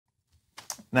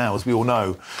Now, as we all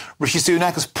know, Rishi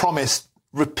Sunak has promised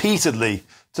repeatedly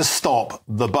to stop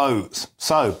the boats.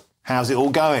 So, how's it all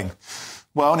going?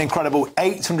 Well, an incredible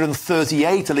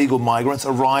 838 illegal migrants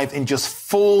arrived in just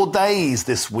 4 days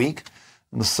this week.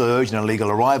 And the surge in illegal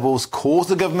arrivals caused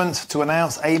the government to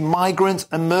announce a migrant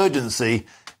emergency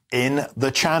in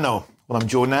the Channel. Well, I'm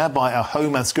joined now by our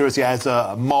Home and Security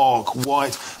Editor, Mark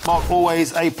White. Mark,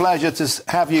 always a pleasure to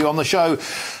have you on the show.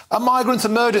 A migrant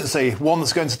emergency, one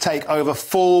that's going to take over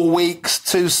 4 weeks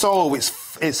to solve.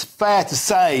 It's fair to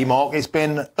say, Mark, it's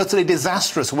been an utterly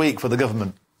disastrous week for the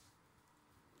government.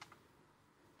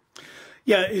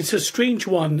 Yeah, it's a strange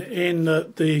one in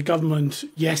that the government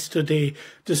yesterday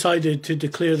decided to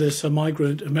declare this a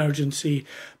migrant emergency,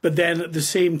 but then at the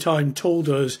same time told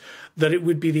us that it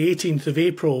would be the 18th of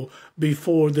April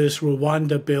before this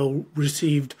Rwanda bill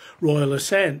received royal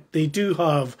assent. They do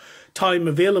have time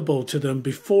available to them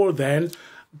before then,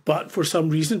 but for some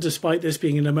reason, despite this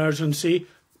being an emergency,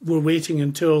 we're waiting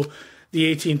until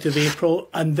the 18th of April,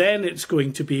 and then it's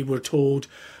going to be, we're told,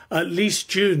 at least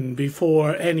June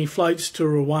before any flights to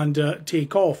Rwanda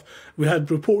take off. We had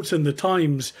reports in the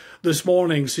Times this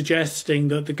morning suggesting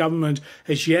that the government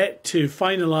has yet to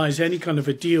finalise any kind of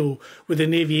a deal with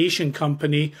an aviation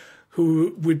company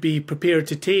who would be prepared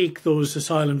to take those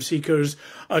asylum seekers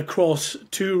across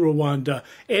to Rwanda.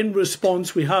 In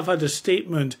response, we have had a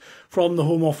statement from the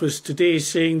Home Office today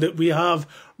saying that we have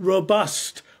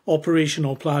robust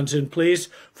operational plans in place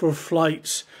for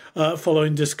flights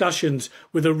following discussions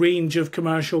with a range of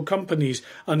commercial companies.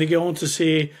 And they go on to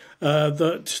say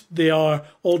that they are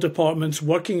all departments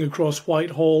working across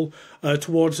Whitehall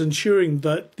towards ensuring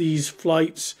that these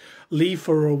flights leave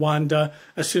for Rwanda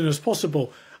as soon as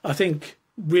possible. I think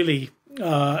really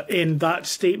in that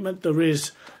statement there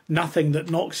is nothing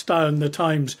that knocks down the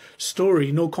Times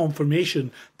story, no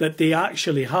confirmation that they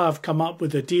actually have come up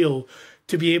with a deal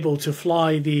to be able to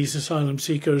fly these asylum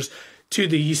seekers to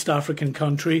the East African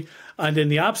country. And in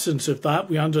the absence of that,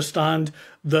 we understand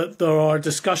that there are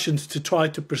discussions to try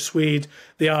to persuade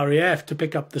the RAF to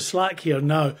pick up the slack here.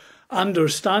 Now,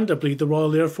 understandably, the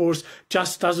Royal Air Force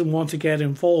just doesn't want to get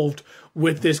involved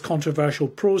with this controversial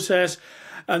process,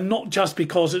 and not just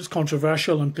because it's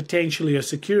controversial and potentially a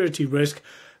security risk.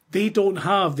 They don't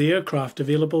have the aircraft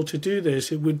available to do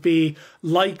this. It would be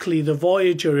likely the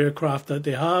Voyager aircraft that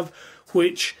they have,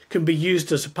 which can be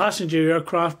used as a passenger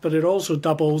aircraft, but it also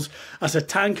doubles as a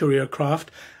tanker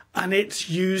aircraft, and it's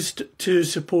used to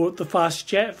support the fast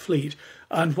jet fleet.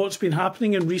 And what's been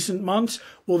happening in recent months?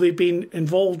 Well, they've been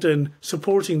involved in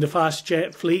supporting the fast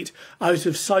jet fleet out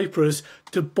of Cyprus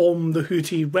to bomb the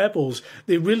Houthi rebels.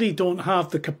 They really don't have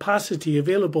the capacity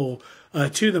available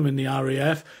to them in the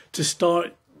RAF to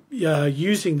start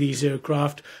using these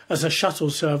aircraft as a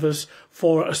shuttle service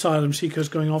for asylum seekers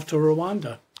going off to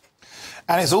Rwanda.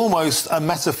 And it's almost a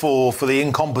metaphor for the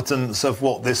incompetence of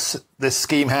what this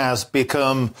scheme has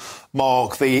become,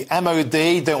 Mark. The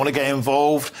MOD don't want to get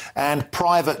involved, and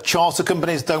private charter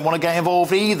companies don't want to get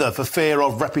involved either for fear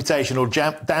of reputational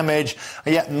damage.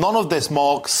 And yet none of this,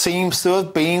 Mark, seems to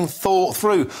have been thought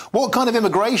through. What kind of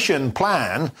immigration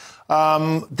plan,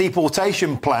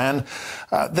 deportation plan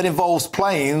that involves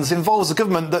planes, involves a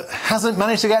government that hasn't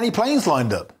managed to get any planes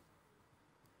lined up?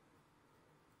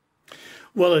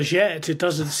 Well, as yet, it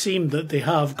doesn't seem that they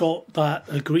have got that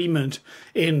agreement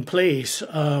in place,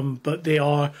 but they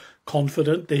are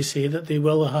confident. They say that they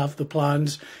will have the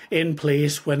plans in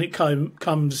place when it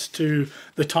comes to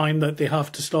the time that they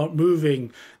have to start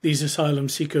moving these asylum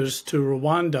seekers to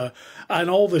Rwanda. And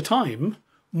all the time,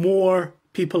 more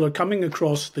people are coming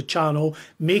across the Channel,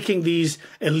 making these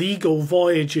illegal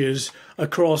voyages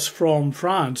across from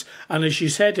France. And as you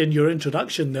said in your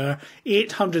introduction there,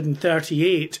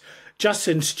 838 just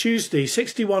since Tuesday,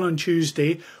 61 on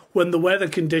Tuesday, when the weather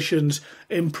conditions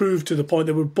improved to the point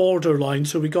they were borderline.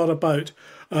 So we got about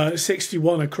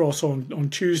 61 across on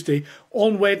Tuesday.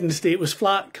 On Wednesday, it was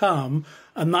flat calm,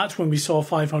 and that's when we saw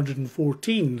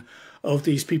 514 of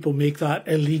these people make that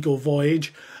illegal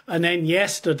voyage. And then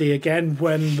yesterday, again,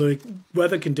 when the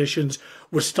weather conditions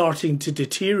were starting to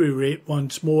deteriorate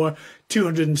once more,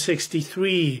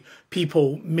 263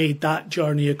 people made that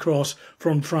journey across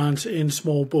from France in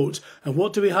small boats. And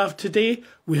what do we have today?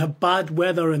 We have bad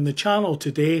weather in the Channel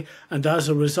today, and as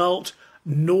a result,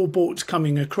 no boats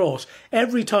coming across.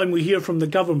 Every time we hear from the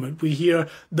government, we hear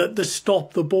that the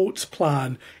Stop the Boats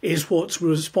plan is what's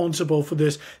responsible for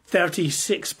this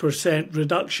 36%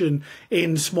 reduction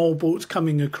in small boats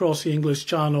coming across the English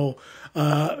Channel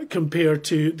compared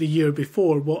to the year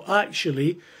before. Well,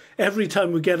 actually, every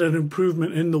time we get an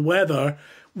improvement in the weather,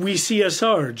 we see a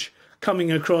surge.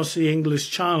 coming across the English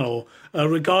Channel,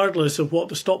 regardless of what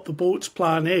the Stop the Boats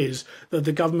plan is that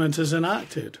the government has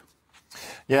enacted.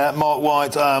 Yeah, Mark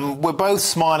White, we're both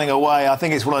smiling away. I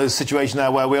think it's one of those situations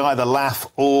now where we either laugh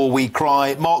or we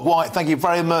cry. Mark White, thank you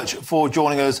very much for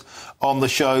joining us on the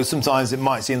show. Sometimes it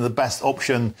might seem the best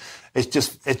option is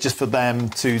just for them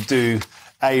to do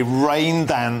a rain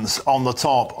dance on the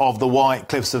top of the White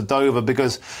Cliffs of Dover,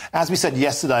 because, as we said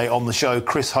yesterday on the show,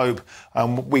 Chris Hope,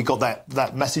 we got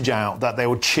that message out that they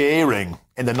were cheering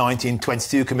in the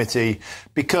 1922 committee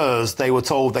because they were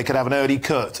told they could have an early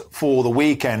cut for the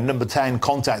weekend. Number 10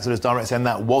 contacted us directly saying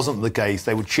that wasn't the case.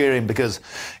 They were cheering because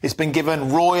it's been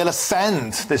given royal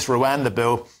assent, this Rwanda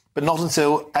bill, but not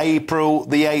until April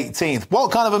the 18th. What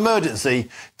kind of emergency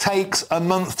takes a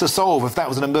month to solve? If that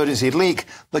was an emergency leak,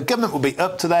 the government would be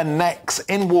up to their necks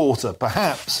in water.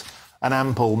 Perhaps an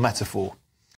ample metaphor.